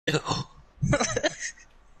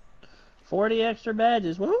40 extra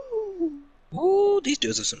badges. Woo! Ooh, these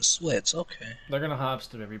dudes are some sweats. Okay. They're gonna hop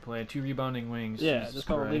stim every play. 2 rebounding wings. Yeah, Jesus just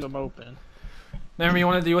gonna Christ. leave them open. Remember, you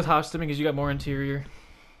want to deal with hop stimming because you got more interior?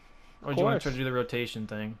 Or Of do you want to course. try to do the rotation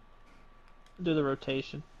thing? Do the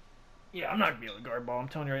rotation. Yeah, I'm not gonna be able to guard ball. I'm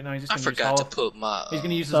telling you right now, he's just I gonna use forgot to put my. He's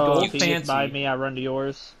gonna use his So gold if he fancy. gets by me, I run to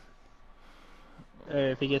yours.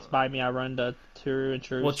 If he gets by me, I run to True and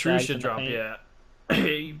True. Well, True Stags should in the drop, paint. yeah.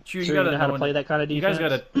 True, You know how to play that kind of defense? You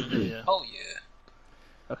guys gotta, yeah. Oh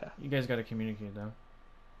yeah. Okay. You guys gotta communicate though.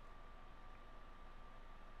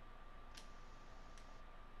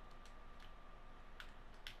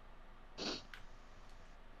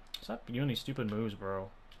 Stop doing these stupid moves, bro.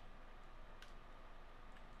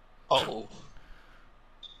 Oh.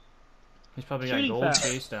 He's probably got Shooting gold foul.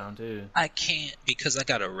 face down too. I can't because I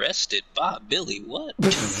got arrested by Billy. What?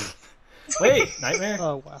 Wait, Nightmare.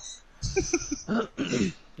 Oh wow. You're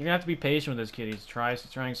gonna have to be patient with this kid. He's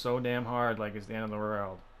trying so damn hard, like it's the end of the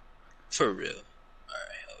world. For real.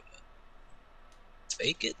 Alright, hold up.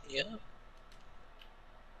 Fake it? Yeah.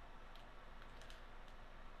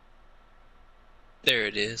 There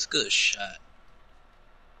it is. Good shot.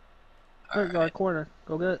 Alright, guard corner.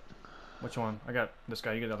 Go get it. Which one? I got this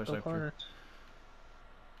guy. You get the other Go side. corner.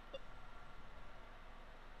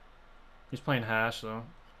 He's playing hash though.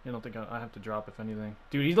 I don't think I have to drop if anything.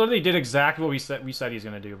 Dude, he literally did exactly what we said he's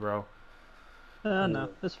gonna do, bro. No,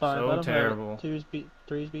 it's fine. So Let him terrible. have it.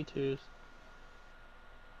 Threes be twos.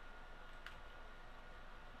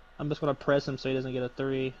 I'm just gonna press him so he doesn't get a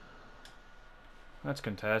three. That's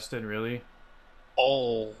contested, really.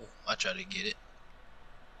 Oh, I tried to get it.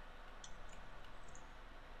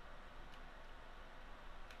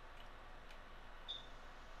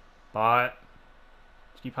 Bot.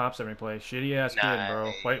 He pops every play. Shitty ass kid,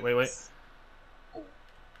 bro. Wait. Oh.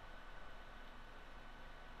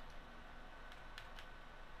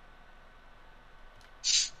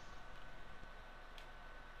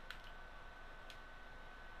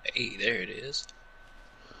 Hey, there it is.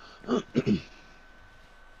 I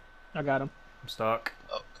got him. I'm stuck.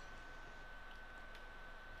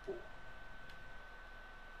 Okay.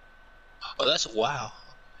 Oh, that's wow.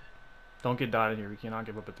 Don't get dotted here. We cannot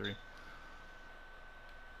give up a three.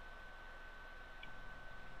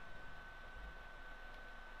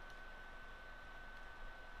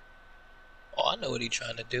 Oh, I know what he's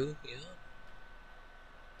trying to do. Yeah.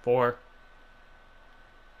 4.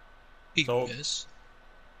 He So- missed.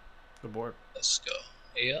 Good board. Let's go.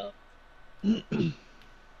 Yeah.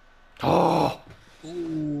 Oh! Ooh.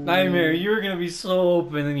 Nightmare, you were gonna be so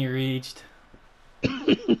open and you reached.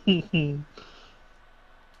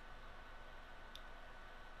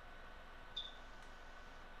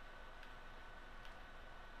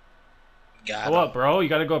 Got Go him. up, bro. You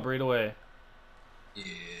gotta go up right away. Yeah.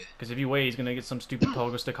 Because if you wait, he's gonna get some stupid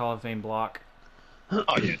pogo stick Hall of Fame block. Oh,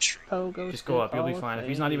 yeah, true. Pogo Just go up. stick You'll be Hall of fine. If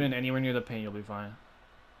he's not Fame. even anywhere near the paint, you'll be fine.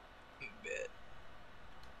 Bet.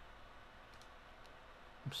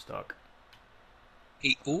 I'm stuck.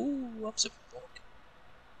 Ooh, I'm so fucking.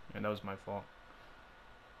 And that was my fault.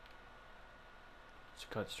 This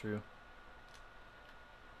cut's true.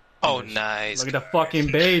 Oh, nice. Look at the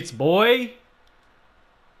fucking baits, boy!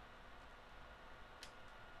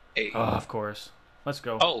 Hey. Oh, of course. Let's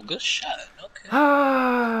go. Oh, good shot. Okay.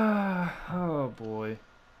 Ah, oh boy.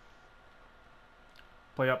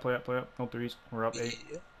 Play up. No threes. We're up 8.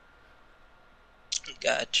 Yeah.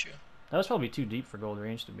 Got you. That was probably too deep for gold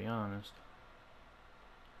range, to be honest.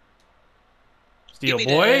 Steal, Give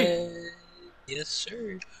me boy! that. Yes,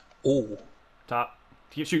 sir. Ooh. Top.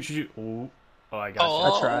 Shoot. Ooh. Oh, I got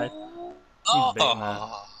Oh. I tried. He's baiting that.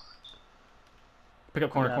 Oh. Pick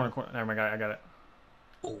up corner. There, my guy. I got it.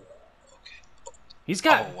 Ooh. He's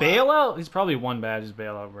got Oh, wow. bailout? He's probably one bad as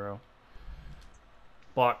bailout, bro.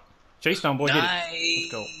 Block. Chase down, boy. Nice. Get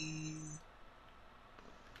it. Let's go.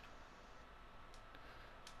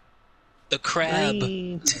 The crab.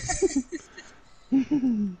 Green.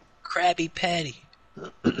 Krabby Patty.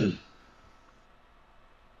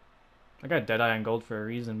 I got Deadeye on gold for a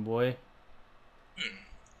reason, boy.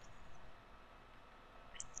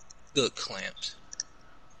 Good clamps.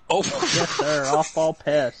 Oh. Yes, sir. Off ball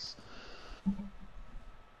pass.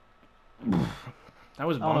 That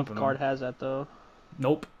was I don't know bumping if guard him. has that though.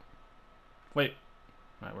 Nope. Wait.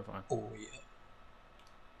 Alright, we're fine. Oh, yeah.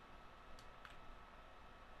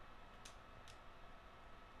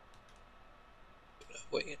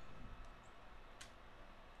 Wait.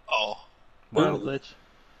 Oh. Wow, Ooh. glitch.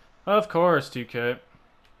 Of course, 2K.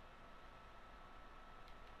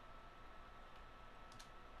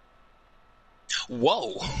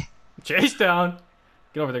 Whoa. Chase down.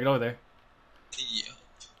 Get over there. Yeah.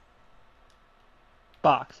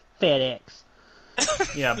 Box. FedEx.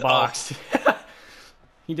 Yeah, boxed.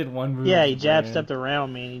 He did one move. Yeah, he and jab ran. stepped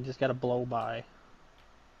around me and he just got a blow by.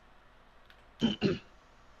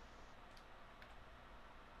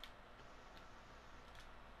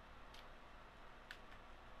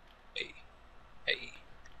 Hey, hey.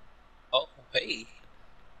 Oh, hey.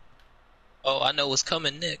 Oh, I know what's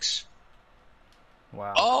coming next.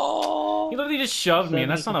 Wow. Oh. He literally just shoved me,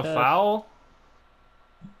 and that's not a contest. foul.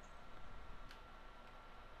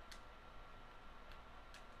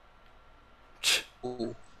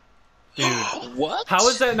 Ooh. Dude, What? how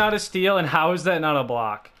is that not a steal, and how is that not a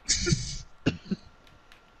block?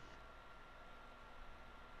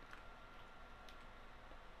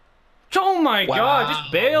 Oh my god,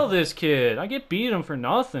 just bail this kid. I get beat him for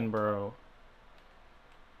nothing, bro.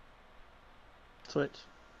 Switch.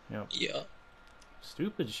 Yep. Yeah.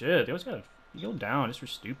 Stupid shit. They always gotta go down just for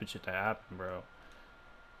stupid shit to happen, bro.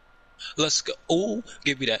 Let's go. Oh,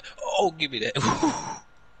 give me that. Oh, give me that.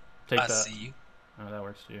 Take I that. see you. Oh, that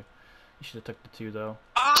works too. You should have took the 2 though.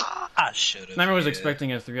 Ah, I should have. Never was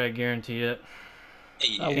expecting a 3, I guarantee it.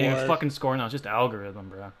 Yeah. I Can't even was. fucking score now. It's just algorithm,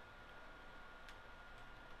 bro.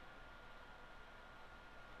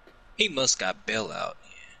 He must got bailout.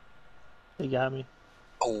 He got me.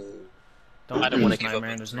 Oh. Don't I don't wanna reach, give up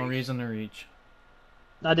Nightmare. a There's no 3. reason to reach.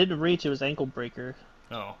 I didn't reach. It was ankle breaker.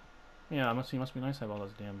 Oh. Yeah, it must be nice to have all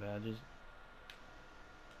those damn badges.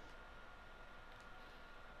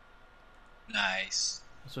 Nice.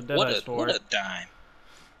 That's what Deadeye's for. What a dime.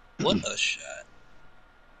 What a shot.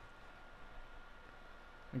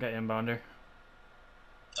 I got inbounder.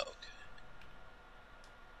 Okay.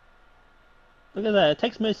 Look at that. It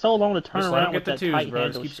takes me so long to turn Just let him around get with the that 2s, tight bro.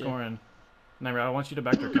 Just handle keep shit. scoring. Nightmare, I want you to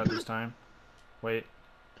back their cut this time. Wait.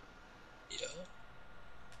 Yeah.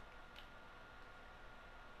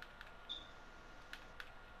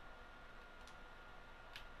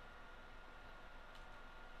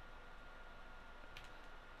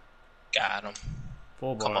 Got him.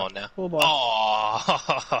 Full bar. Come on now. Full bar.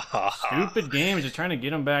 Oh. Stupid games. Just trying to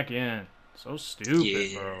get him back in. So stupid,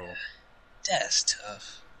 Yeah. bro. That's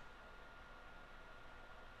tough.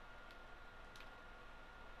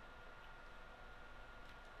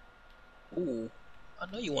 Ooh. I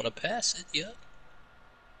know you want to pass it, yeah.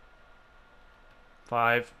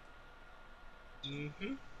 5.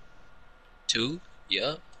 2,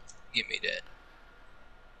 yeah. Give me that.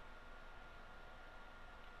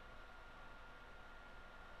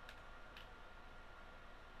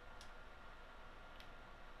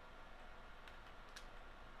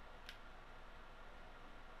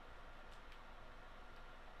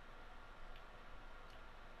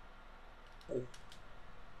 Ooh.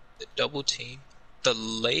 The double team. The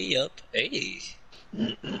layup. Hey.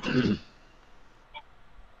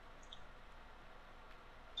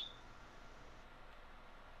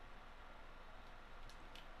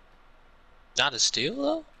 Not a steal,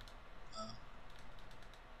 though?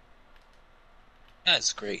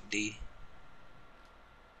 That's great, D.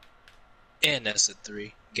 And that's a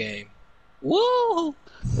 3 game. Woo!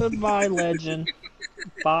 Goodbye, legend.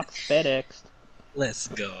 Box FedEx. Let's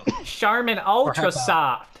go. Charmin Ultra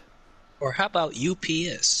Soft. Or how about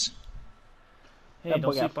UPS? Hey, That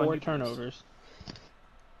don't boy got sleep on 4 your turnovers.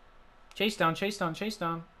 Chase down, chase down, chase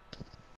down.